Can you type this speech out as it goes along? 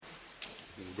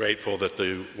I'm grateful that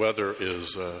the weather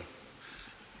is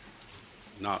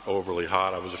not overly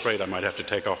hot. I was afraid I might have to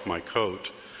take off my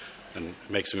coat, and it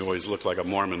makes me always look like a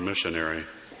Mormon missionary.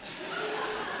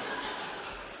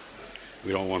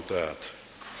 We don't want that.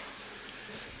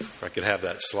 If I could have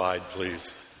that slide,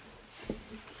 please.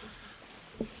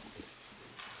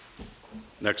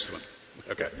 Next one.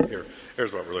 Okay,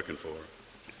 here's what we're looking for.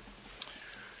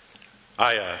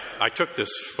 I took this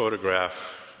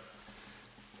photograph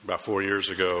about 4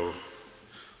 years ago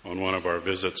on one of our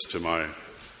visits to my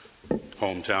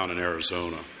hometown in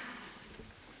Arizona.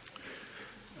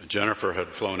 Jennifer had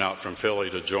flown out from Philly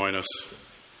to join us,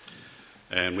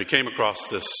 and we came across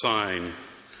this sign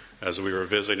as we were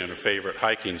visiting a favorite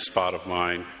hiking spot of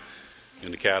mine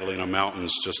in the Catalina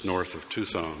Mountains just north of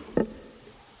Tucson.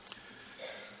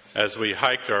 As we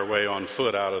hiked our way on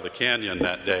foot out of the canyon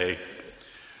that day,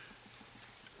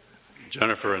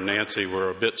 Jennifer and Nancy were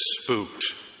a bit spooked,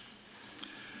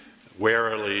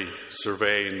 warily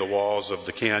surveying the walls of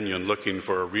the canyon looking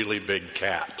for a really big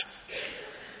cat.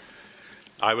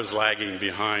 I was lagging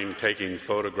behind taking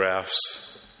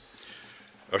photographs,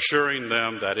 assuring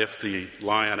them that if the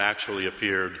lion actually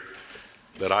appeared,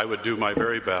 that I would do my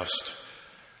very best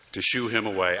to shoo him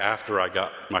away after I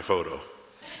got my photo.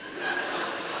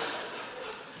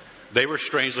 They were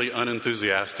strangely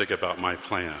unenthusiastic about my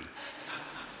plan.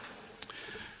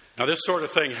 Now, this sort of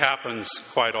thing happens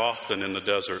quite often in the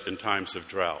desert in times of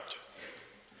drought.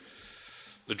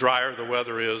 The drier the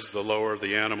weather is, the lower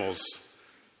the animals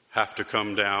have to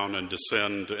come down and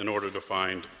descend in order to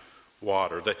find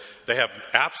water. They have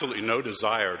absolutely no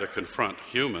desire to confront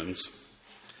humans,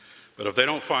 but if they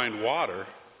don't find water,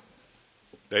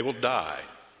 they will die.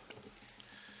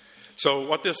 So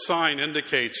what this sign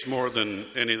indicates more than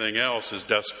anything else is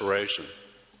desperation.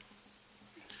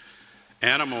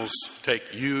 Animals take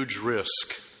huge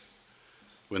risk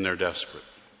when they're desperate.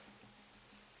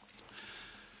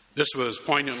 This was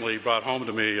poignantly brought home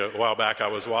to me a while back. I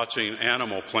was watching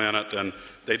Animal Planet, and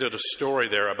they did a story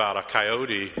there about a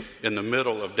coyote in the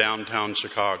middle of downtown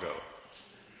Chicago.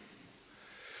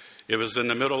 It was in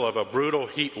the middle of a brutal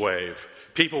heat wave.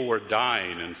 People were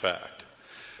dying, in fact.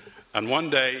 And one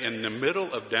day, in the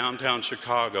middle of downtown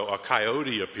Chicago, a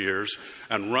coyote appears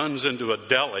and runs into a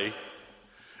deli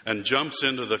and jumps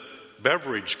into the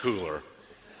beverage cooler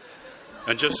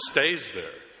and just stays there.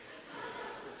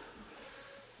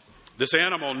 This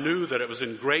animal knew that it was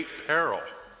in great peril,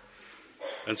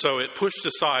 and so it pushed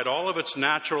aside all of its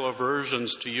natural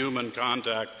aversions to human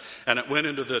contact, and it went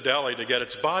into the deli to get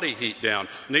its body heat down.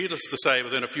 Needless to say,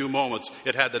 within a few moments,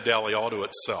 it had the deli all to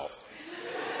itself.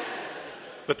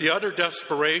 But the utter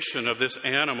desperation of this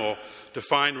animal to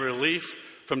find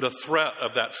relief from the threat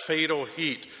of that fatal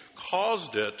heat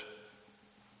caused it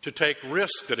to take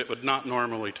risks that it would not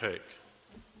normally take.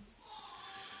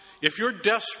 If you're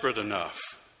desperate enough,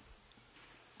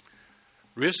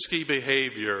 risky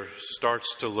behavior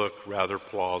starts to look rather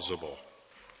plausible.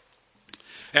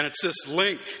 And it's this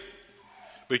link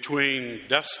between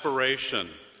desperation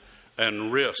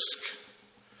and risk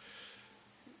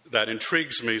that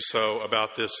intrigues me so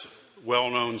about this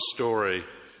well-known story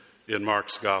in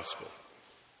Mark's Gospel.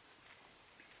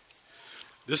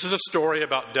 This is a story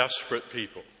about desperate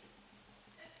people.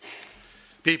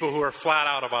 People who are flat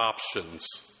out of options.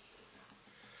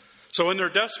 So in their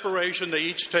desperation, they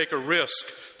each take a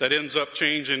risk that ends up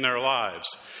changing their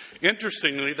lives.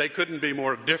 Interestingly, they couldn't be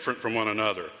more different from one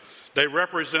another. They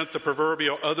represent the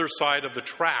proverbial other side of the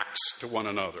tracks to one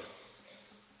another.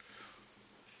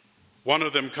 One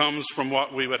of them comes from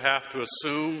what we would have to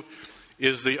assume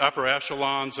is the upper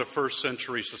echelons of first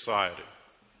century society.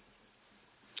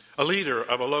 A leader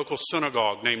of a local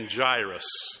synagogue named Jairus.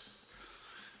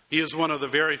 He is one of the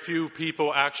very few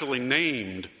people actually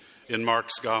named in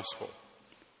Mark's Gospel.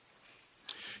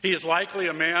 He is likely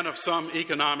a man of some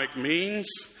economic means.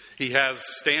 He has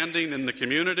standing in the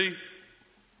community,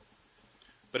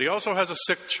 but he also has a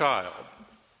sick child.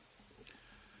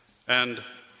 And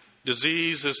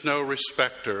disease is no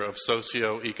respecter of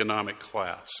socioeconomic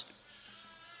class.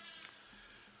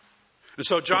 And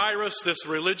so Jairus, this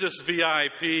religious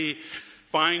VIP,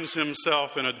 finds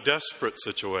himself in a desperate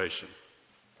situation.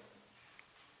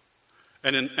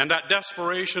 And that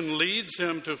desperation leads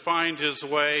him to find his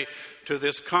way to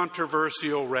this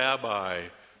controversial rabbi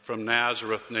from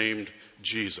Nazareth named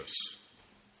Jesus.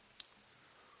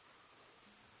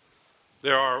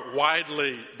 There are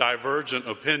widely divergent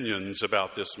opinions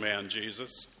about this man,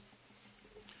 Jesus.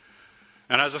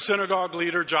 And as a synagogue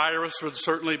leader, Jairus would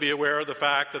certainly be aware of the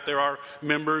fact that there are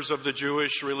members of the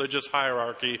Jewish religious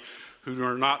hierarchy who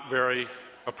are not very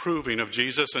approving of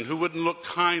Jesus and who wouldn't look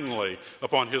kindly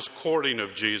upon his courting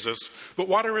of Jesus. But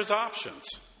what are his options?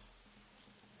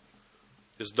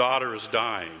 His daughter is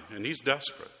dying, and he's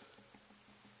desperate.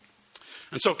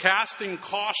 And so, casting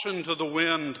caution to the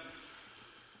wind,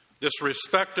 this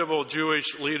respectable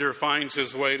Jewish leader finds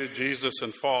his way to Jesus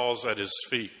and falls at his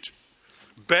feet,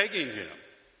 begging him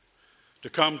to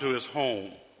come to his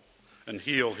home and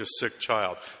heal his sick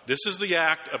child. This is the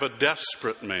act of a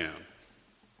desperate man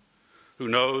who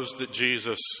knows that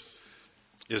Jesus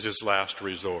is his last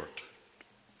resort.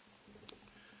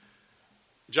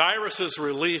 Jairus'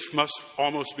 relief must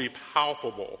almost be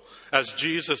palpable as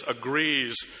Jesus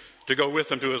agrees to go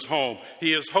with him to his home.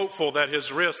 He is hopeful that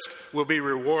his risk will be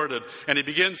rewarded, and he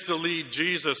begins to lead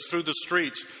Jesus through the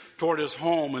streets toward his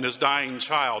home and his dying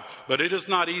child. But it is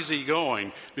not easy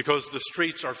going because the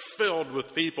streets are filled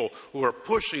with people who are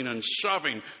pushing and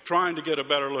shoving, trying to get a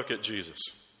better look at Jesus.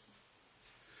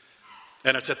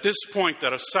 And it's at this point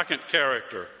that a second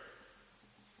character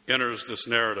enters this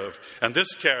narrative. And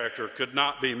this character could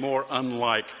not be more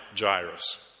unlike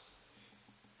Jairus.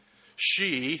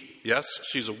 She, yes,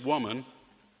 she's a woman,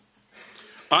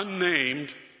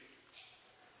 unnamed.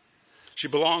 She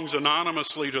belongs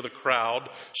anonymously to the crowd.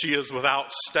 She is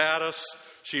without status.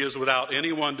 She is without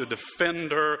anyone to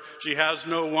defend her. She has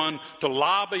no one to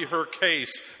lobby her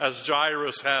case as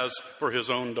Jairus has for his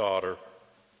own daughter.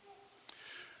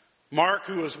 Mark,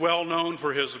 who is well known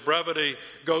for his brevity,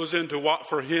 goes into what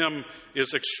for him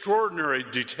is extraordinary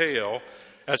detail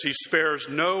as he spares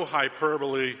no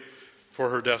hyperbole for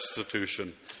her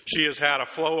destitution. She has had a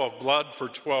flow of blood for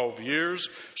 12 years.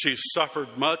 She's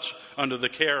suffered much under the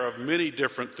care of many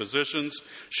different physicians.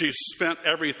 She's spent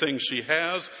everything she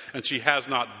has, and she has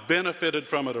not benefited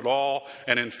from it at all.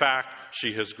 And in fact,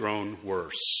 she has grown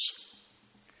worse.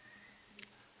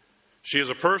 She is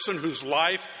a person whose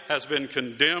life has been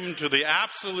condemned to the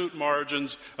absolute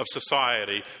margins of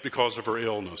society because of her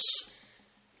illness.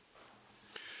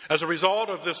 As a result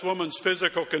of this woman's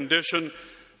physical condition,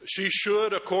 she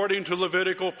should, according to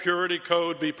Levitical purity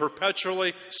code, be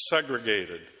perpetually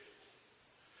segregated.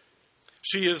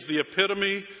 She is the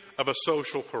epitome of a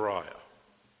social pariah.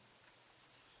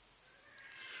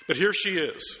 But here she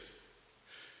is,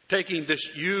 taking this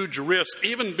huge risk,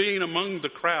 even being among the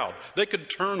crowd. They could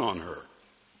turn on her.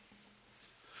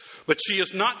 But she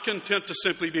is not content to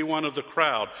simply be one of the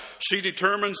crowd. She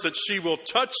determines that she will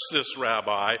touch this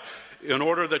rabbi in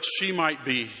order that she might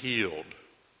be healed.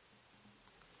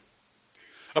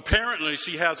 Apparently,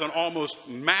 she has an almost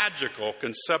magical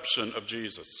conception of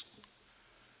Jesus.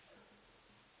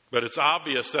 But it's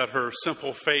obvious that her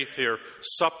simple faith here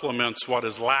supplements what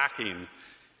is lacking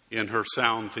in her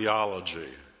sound theology.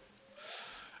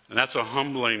 And that's a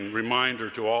humbling reminder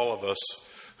to all of us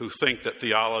who think that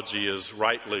theology is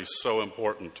rightly so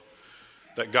important,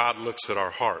 that God looks at our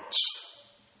hearts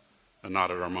and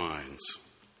not at our minds.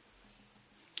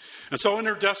 And so in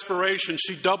her desperation,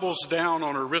 she doubles down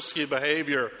on her risky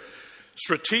behavior,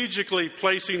 strategically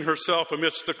placing herself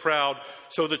amidst the crowd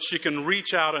so that she can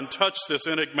reach out and touch this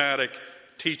enigmatic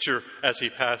teacher as he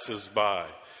passes by.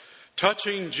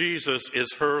 Touching Jesus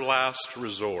is her last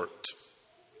resort.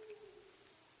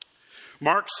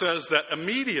 Mark says that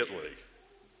immediately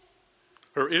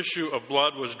her issue of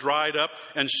blood was dried up,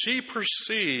 and she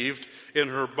perceived in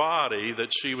her body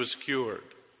that she was cured.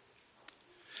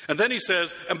 And then he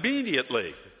says,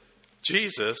 immediately,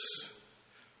 Jesus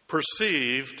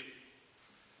perceived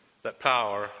that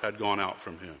power had gone out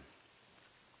from him.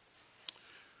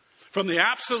 From the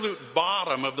absolute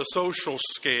bottom of the social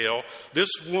scale, this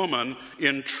woman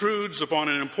intrudes upon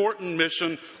an important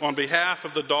mission on behalf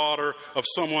of the daughter of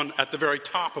someone at the very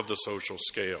top of the social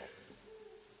scale.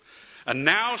 And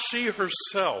now she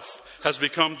herself has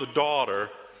become the daughter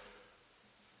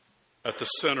at the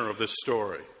center of this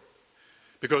story.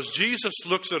 Because Jesus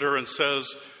looks at her and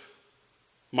says,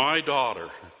 "My daughter,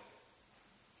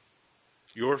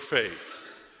 your faith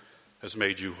has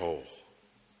made you whole."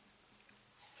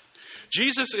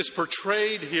 Jesus is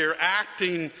portrayed here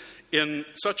acting in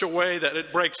such a way that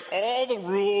it breaks all the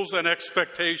rules and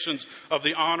expectations of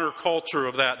the honor culture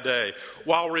of that day,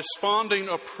 while responding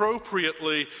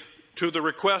appropriately to the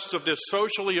request of this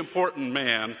socially important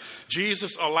man.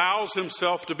 Jesus allows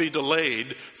himself to be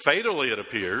delayed, fatally it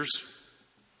appears,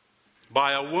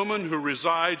 by a woman who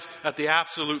resides at the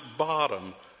absolute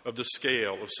bottom of the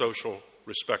scale of social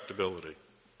respectability.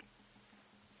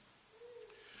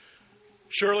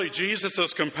 Surely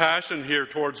Jesus' compassion here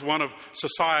towards one of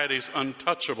society's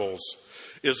untouchables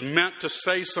is meant to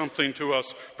say something to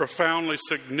us profoundly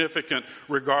significant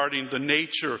regarding the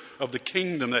nature of the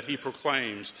kingdom that he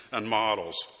proclaims and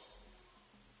models.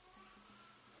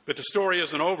 But the story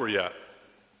isn't over yet.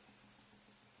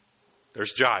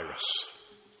 There's Jairus.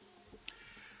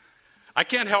 I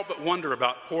can't help but wonder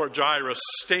about poor Jairus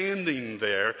standing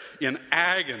there in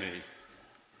agony,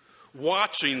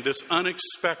 watching this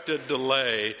unexpected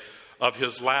delay of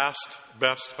his last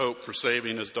best hope for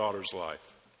saving his daughter's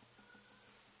life.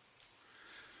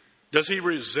 Does he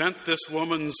resent this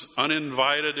woman's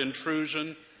uninvited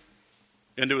intrusion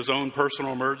into his own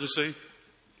personal emergency?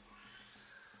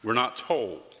 We're not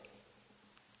told.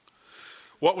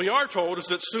 What we are told is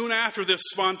that soon after this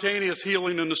spontaneous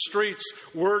healing in the streets,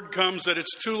 word comes that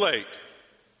it's too late,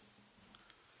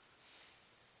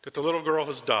 that the little girl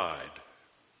has died,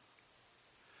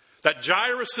 that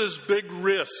Jairus' big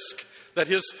risk, that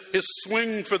his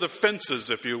swing for the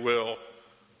fences, if you will,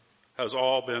 has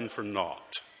all been for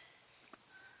naught.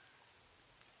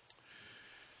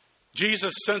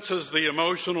 Jesus senses the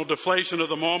emotional deflation of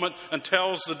the moment and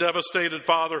tells the devastated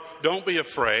father, "Don't be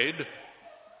afraid,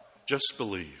 just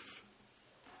believe."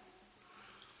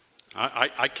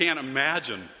 I can't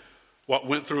imagine what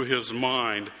went through his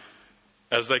mind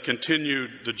as they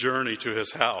continued the journey to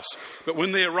his house. But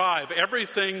when they arrive,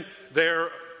 everything there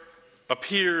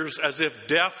appears as if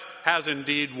death has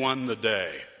indeed won the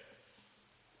day.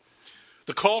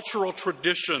 The cultural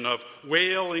tradition of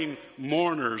wailing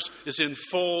mourners is in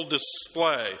full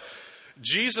display.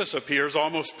 Jesus appears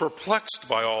almost perplexed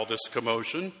by all this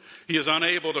commotion. He is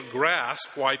unable to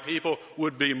grasp why people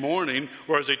would be mourning,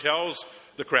 whereas he tells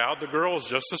the crowd the girl is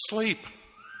just asleep.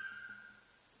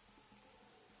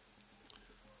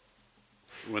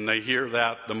 When they hear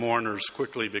that, the mourners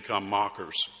quickly become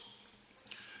mockers.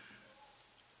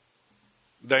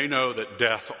 They know that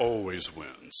death always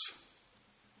wins.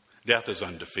 Death is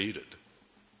undefeated.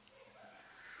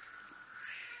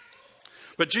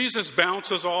 But Jesus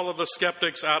bounces all of the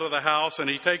skeptics out of the house, and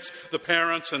he takes the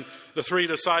parents and the 3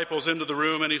 disciples into the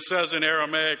room, and he says in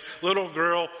Aramaic, "Little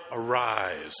girl,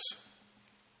 arise."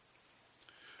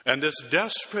 And this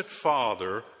desperate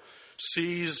father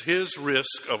sees his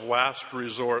risk of last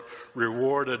resort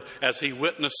rewarded as he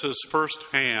witnesses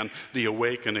firsthand the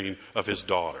awakening of his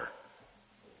daughter.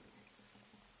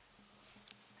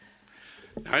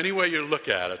 Now, any way you look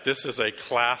at it, this is a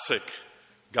classic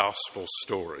gospel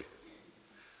story.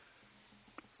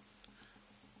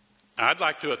 I'd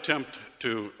like to attempt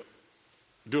to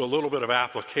do a little bit of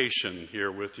application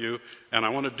here with you, and I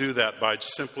want to do that by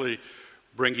simply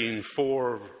bringing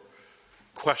 4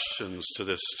 questions to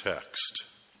this text.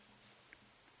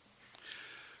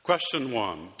 Question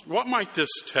 1, what might this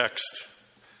text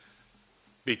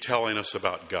be telling us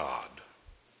about God?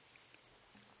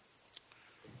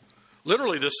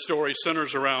 Literally, this story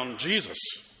centers around Jesus.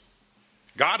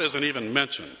 God isn't even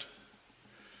mentioned.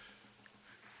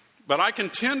 But I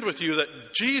contend with you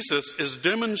that Jesus is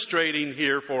demonstrating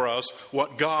here for us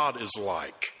what God is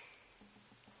like.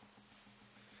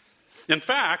 In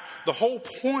fact, the whole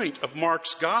point of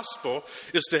Mark's gospel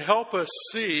is to help us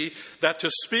see that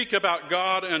to speak about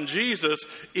God and Jesus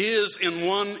is, in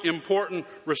one important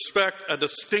respect, a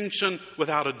distinction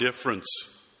without a difference.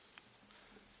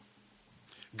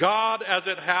 God, as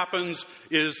it happens,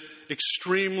 is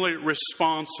extremely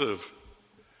responsive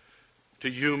to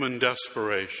human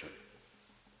desperation.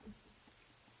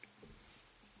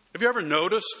 Have you ever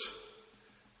noticed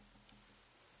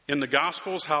in the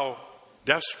Gospels how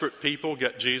desperate people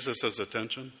get Jesus'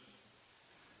 attention?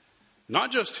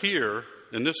 Not just here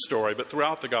in this story, but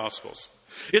throughout the Gospels.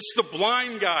 It's the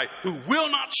blind guy who will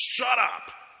not shut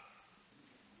up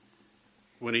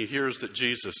when he hears that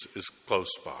Jesus is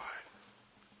close by.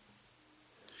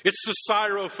 It's the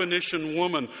Syrophoenician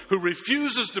woman who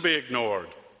refuses to be ignored.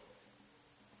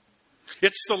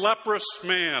 It's the leprous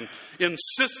man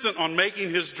insistent on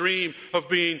making his dream of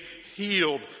being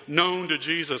healed known to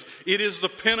Jesus. It is the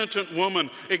penitent woman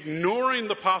ignoring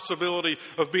the possibility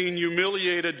of being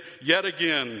humiliated yet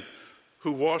again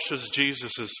who washes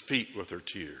Jesus' feet with her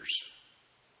tears.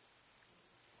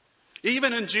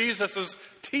 Even in Jesus'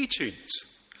 teachings,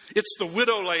 it's the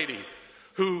widow lady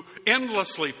who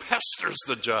endlessly pesters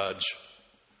the judge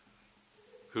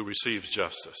who receives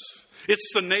justice.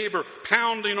 It's the neighbor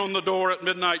pounding on the door at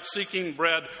midnight seeking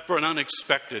bread for an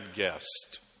unexpected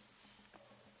guest.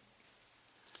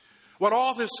 What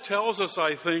all this tells us,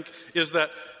 I think, is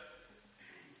that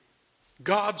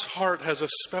God's heart has a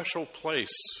special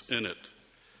place in it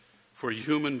for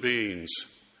human beings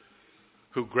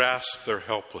who grasp their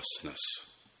helplessness,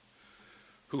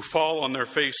 who fall on their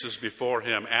faces before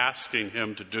him, asking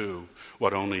him to do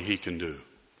what only he can do.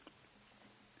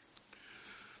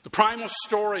 The primal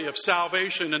story of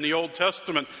salvation in the Old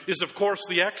Testament is, of course,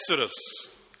 the Exodus.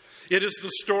 It is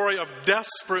the story of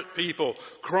desperate people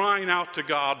crying out to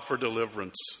God for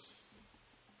deliverance.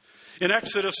 In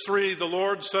Exodus 3, the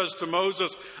Lord says to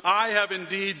Moses, I have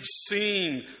indeed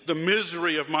seen the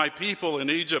misery of my people in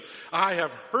Egypt. I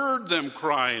have heard them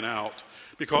crying out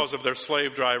because of their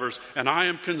slave drivers, and I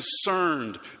am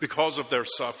concerned because of their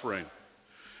suffering.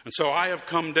 And so I have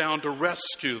come down to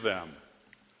rescue them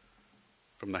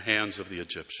from the hands of the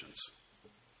Egyptians.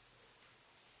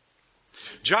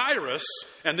 Jairus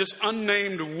and this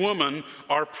unnamed woman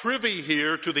are privy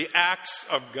here to the acts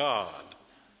of God.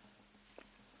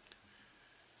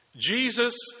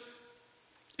 Jesus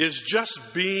is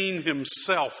just being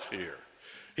himself here.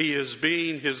 He is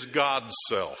being his God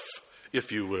self,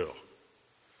 if you will.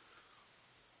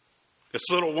 It's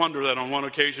little wonder that on one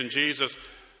occasion Jesus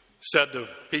said to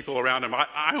people around him,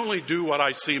 I only do what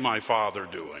I see my Father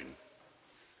doing.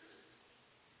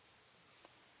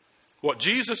 What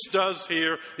Jesus does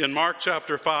here in Mark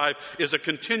chapter 5 is a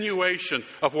continuation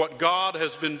of what God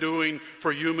has been doing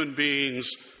for human beings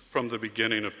from the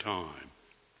beginning of time.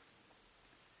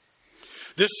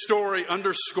 This story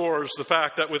underscores the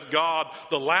fact that with God,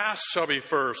 the last shall be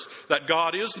first, that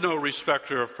God is no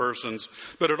respecter of persons,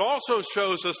 but it also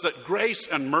shows us that grace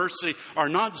and mercy are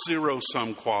not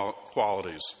zero-sum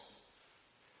qualities.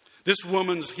 This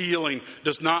woman's healing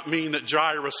does not mean that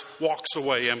Jairus walks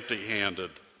away empty-handed.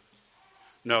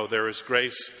 No, there is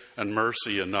grace and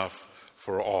mercy enough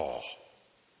for all.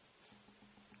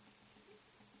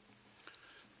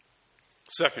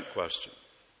 Second question.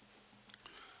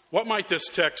 What might this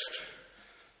text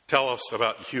tell us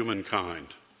about humankind?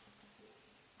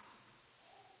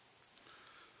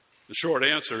 The short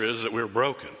answer is that we're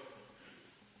broken.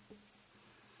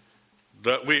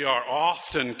 That we are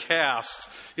often cast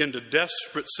into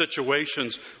desperate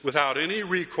situations without any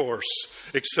recourse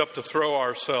except to throw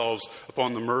ourselves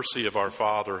upon the mercy of our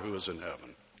Father who is in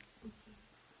heaven.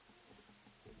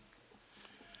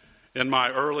 In my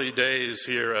early days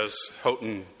here as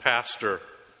Houghton pastor,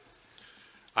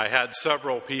 I had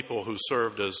several people who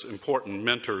served as important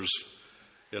mentors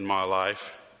in my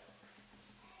life.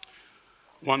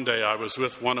 One day I was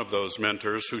with one of those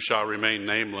mentors who shall remain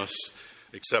nameless,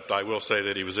 except I will say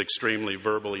that he was extremely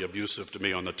verbally abusive to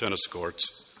me on the tennis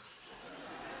courts.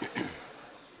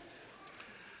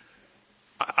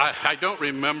 I don't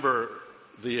remember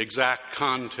the exact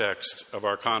context of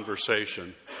our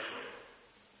conversation,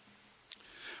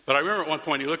 but I remember at one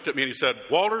point he looked at me and he said,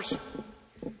 Walters,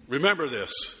 remember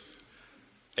this,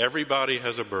 everybody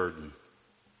has a burden.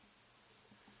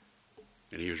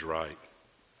 And he was right.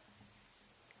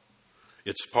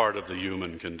 It's part of the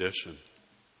human condition.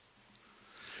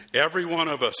 Every one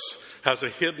of us has a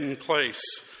hidden place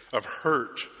of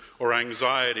hurt or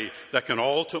anxiety that can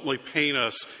ultimately paint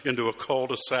us into a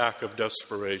cul-de-sac of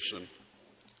desperation.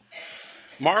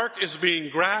 Mark is being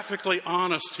graphically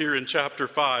honest here in chapter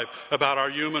 5 about our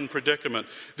human predicament.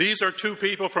 These are two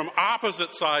people from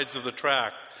opposite sides of the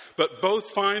track, but both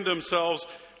find themselves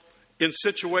in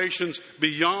situations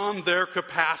beyond their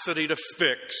capacity to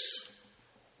fix.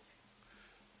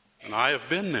 And I have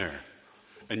been there,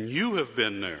 and you have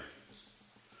been there,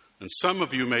 and some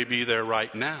of you may be there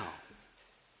right now.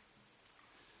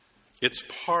 It's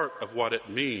part of what it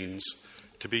means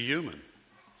to be human.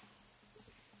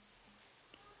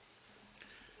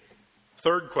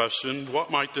 Third question,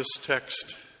 what might this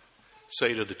text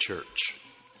say to the church?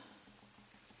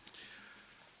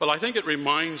 Well, I think it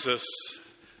reminds us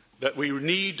that we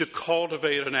need to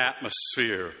cultivate an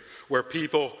atmosphere where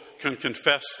people can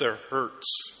confess their hurts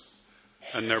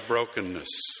and their brokenness,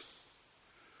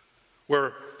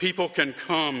 where people can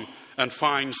come and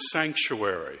find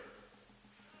sanctuary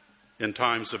in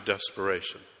times of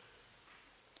desperation.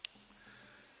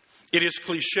 It is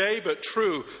cliche but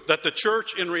true that the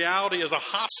church in reality is a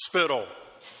hospital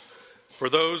for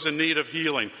those in need of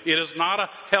healing. It is not a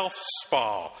health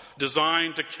spa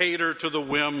designed to cater to the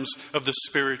whims of the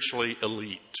spiritually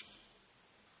elite.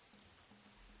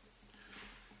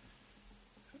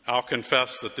 I'll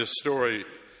confess that this story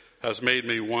has made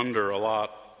me wonder a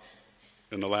lot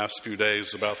in the last few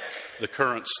days about the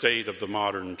current state of the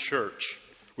modern church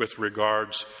with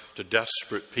regards to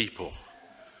desperate people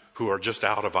who are just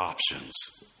out of options.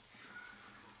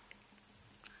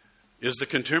 Is the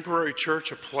contemporary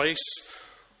church a place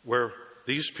where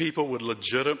these people would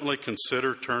legitimately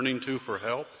consider turning to for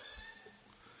help?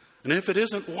 And if it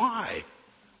isn't, why?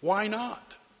 Why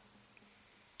not?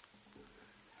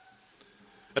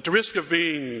 At the risk of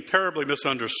being terribly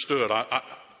misunderstood,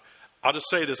 I'll just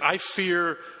say this. I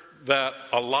fear that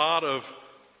a lot of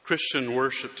Christian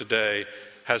worship today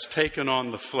has taken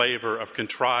on the flavor of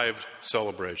contrived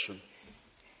celebration.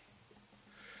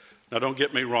 Now, don't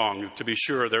get me wrong. To be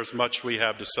sure, there's much we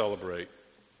have to celebrate.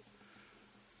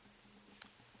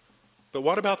 But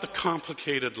what about the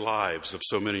complicated lives of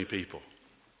so many people?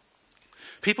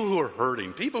 People who are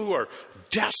hurting, people who are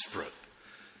desperate,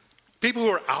 people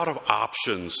who are out of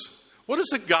options. What does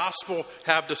the gospel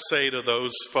have to say to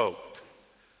those folk?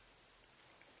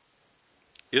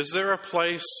 Is there a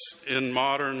place in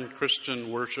modern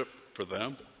Christian worship for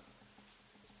them?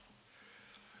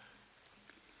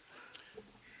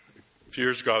 A few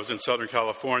years ago, I was in Southern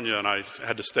California, and I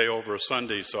had to stay over a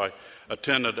Sunday, so I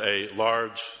attended a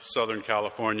large Southern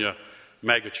California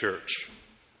megachurch.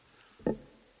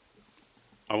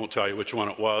 I won't tell you which one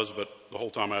it was, but the whole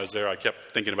time I was there, I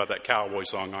kept thinking about that cowboy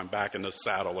song, "I'm Back in the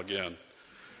Saddle Again."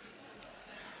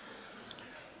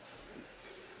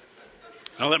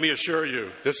 Now, let me assure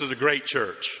you, this is a great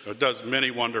church. It does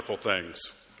many wonderful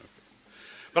things.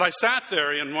 But I sat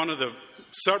there in one of the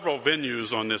several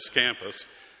venues on this campus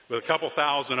with a couple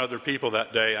thousand other people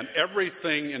that day, and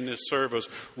everything in this service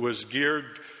was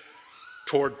geared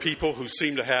toward people who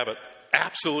seemed to have it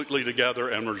absolutely together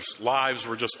and whose lives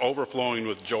were just overflowing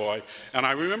with joy. And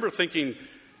I remember thinking,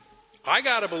 I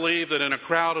got to believe that in a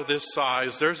crowd of this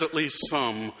size, there's at least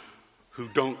some who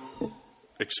don't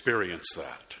experience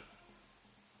that.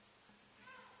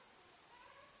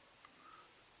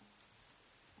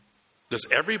 Does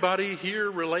everybody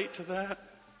here relate to that?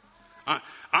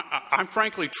 I'm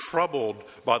frankly troubled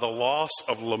by the loss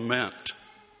of lament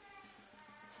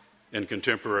in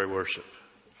contemporary worship.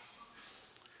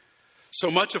 So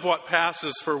much of what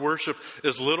passes for worship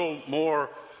is little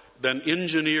more than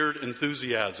engineered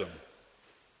enthusiasm.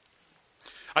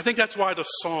 I think that's why the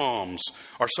Psalms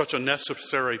are such a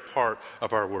necessary part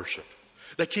of our worship.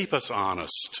 They keep us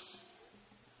honest.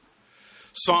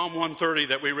 Psalm 130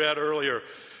 that we read earlier,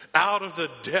 "Out of the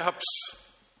depths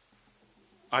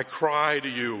I cry to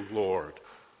you, Lord.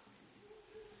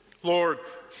 Lord,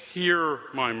 hear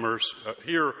my mercy,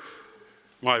 hear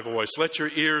my voice. Let your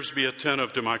ears be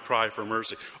attentive to my cry for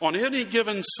mercy." On any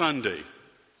given Sunday,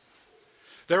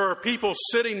 there are people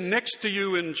sitting next to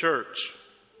you in church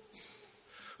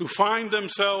who find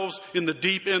themselves in the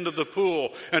deep end of the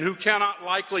pool and who cannot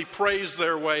likely praise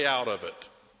their way out of it.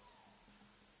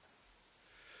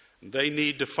 They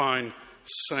need to find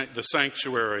the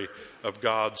sanctuary of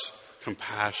God's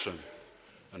compassion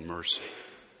and mercy.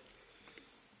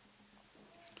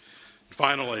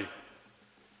 Finally,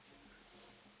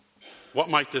 what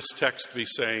might this text be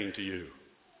saying to you?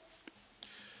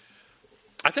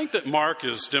 I think that Mark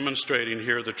is demonstrating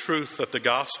here the truth that the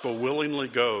gospel willingly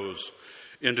goes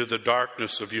into the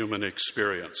darkness of human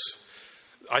experience.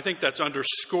 I think that's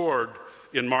underscored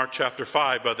in Mark chapter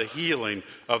 5 by the healing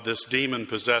of this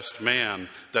demon-possessed man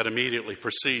that immediately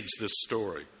precedes this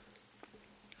story.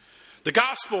 The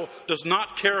gospel does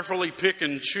not carefully pick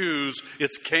and choose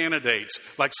its candidates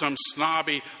like some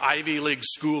snobby Ivy League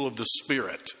school of the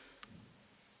Spirit.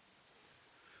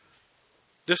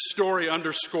 This story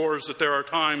underscores that there are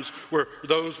times where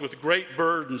those with great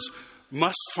burdens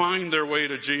must find their way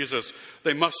to Jesus.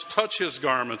 They must touch his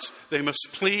garments. They must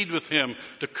plead with him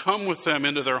to come with them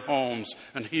into their homes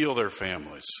and heal their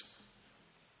families.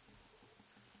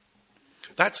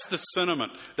 That's the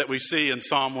sentiment that we see in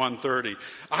Psalm 130.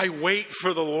 I wait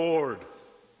for the Lord.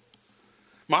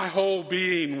 My whole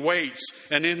being waits,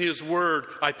 and in his word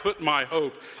I put my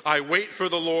hope. I wait for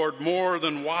the Lord more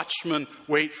than watchmen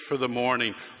wait for the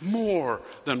morning. More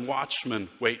than watchmen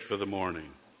wait for the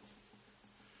morning.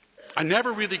 I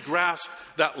never really grasped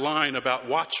that line about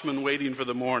watchmen waiting for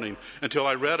the morning until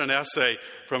I read an essay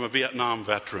from a Vietnam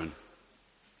veteran.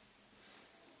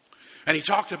 And he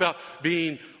talked about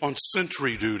being on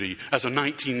sentry duty as a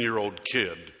 19-year-old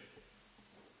kid.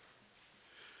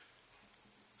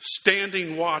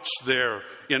 Standing watch there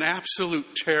in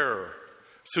absolute terror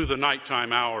through the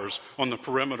nighttime hours on the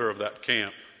perimeter of that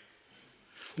camp.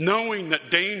 Knowing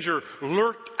that danger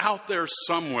lurked out there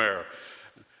somewhere.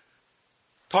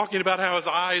 Talking about how his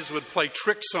eyes would play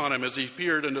tricks on him as he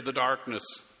peered into the darkness.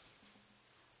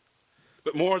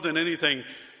 But more than anything,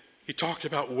 he talked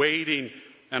about waiting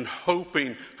and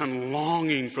hoping and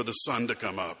longing for the sun to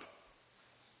come up.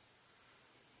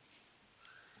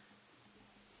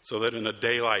 So that in the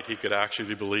daylight he could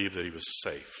actually believe that he was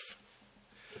safe.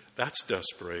 That's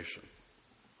desperation.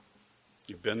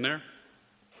 You've been there?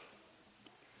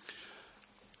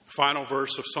 Final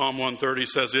verse of Psalm 130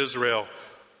 says, Israel,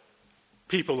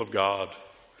 people of God,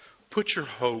 put your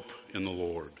hope in the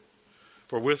Lord.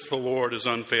 For with the Lord is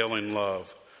unfailing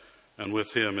love, and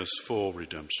with him is full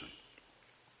redemption.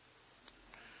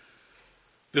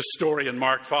 This story in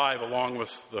Mark 5, along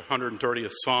with the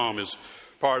 130th Psalm, is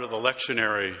part of the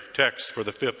lectionary text for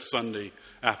the fifth Sunday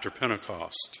after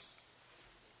Pentecost.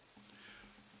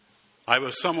 I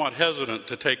was somewhat hesitant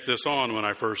to take this on when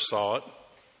I first saw it.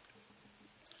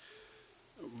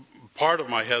 Part of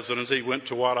my hesitancy went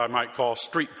to what I might call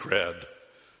street cred.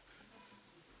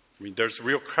 I mean, there's a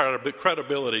real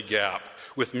credibility gap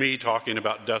with me talking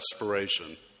about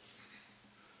desperation.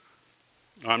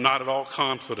 I'm not at all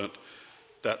confident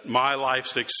that my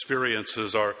life's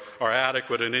experiences are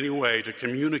adequate in any way to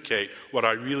communicate what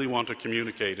I really want to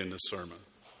communicate in this sermon.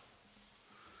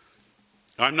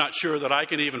 I'm not sure that I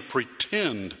can even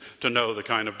pretend to know the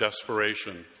kind of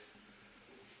desperation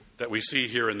that we see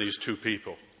here in these two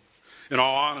people. In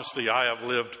all honesty, I have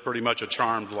lived pretty much a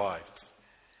charmed life.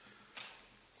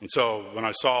 And so when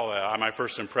I saw that, my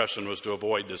first impression was to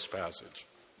avoid this passage.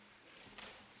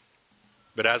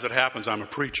 But as it happens, I'm a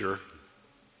preacher,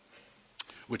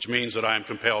 which means that I am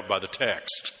compelled by the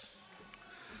text,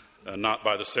 not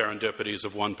by the serendipities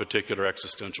of one particular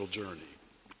existential journey.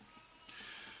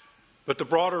 But the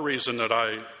broader reason that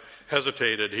I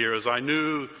hesitated here is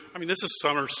this is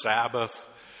summer Sabbath.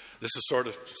 This is sort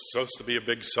of supposed to be a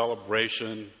big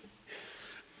celebration.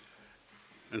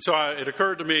 And so it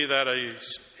occurred to me that a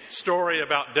story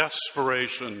about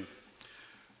desperation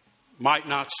might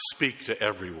not speak to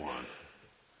everyone.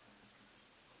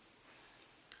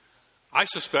 I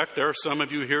suspect there are some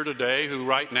of you here today who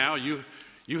right now you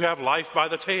have life by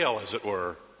the tail, as it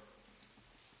were.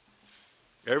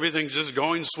 Everything's just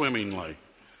going swimmingly.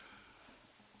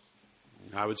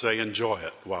 I would say enjoy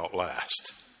it while it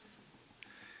lasts,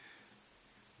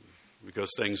 because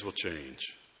things will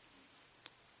change.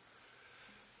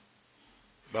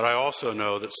 But I also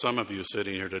know that some of you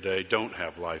sitting here today don't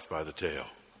have life by the tail.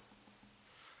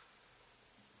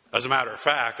 As a matter of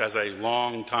fact, as a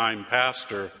long-time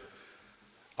pastor,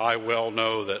 I well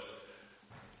know that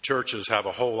churches have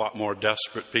a whole lot more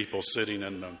desperate people sitting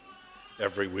in them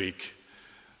every week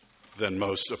than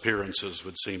most appearances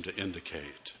would seem to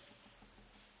indicate.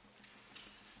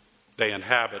 They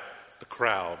inhabit the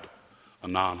crowd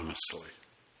anonymously,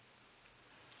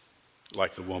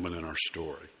 like the woman in our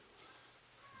story.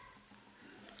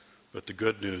 But the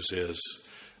good news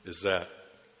is that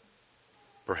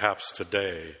perhaps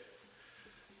today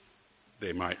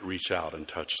they might reach out and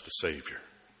touch the Savior.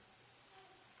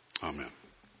 Amen.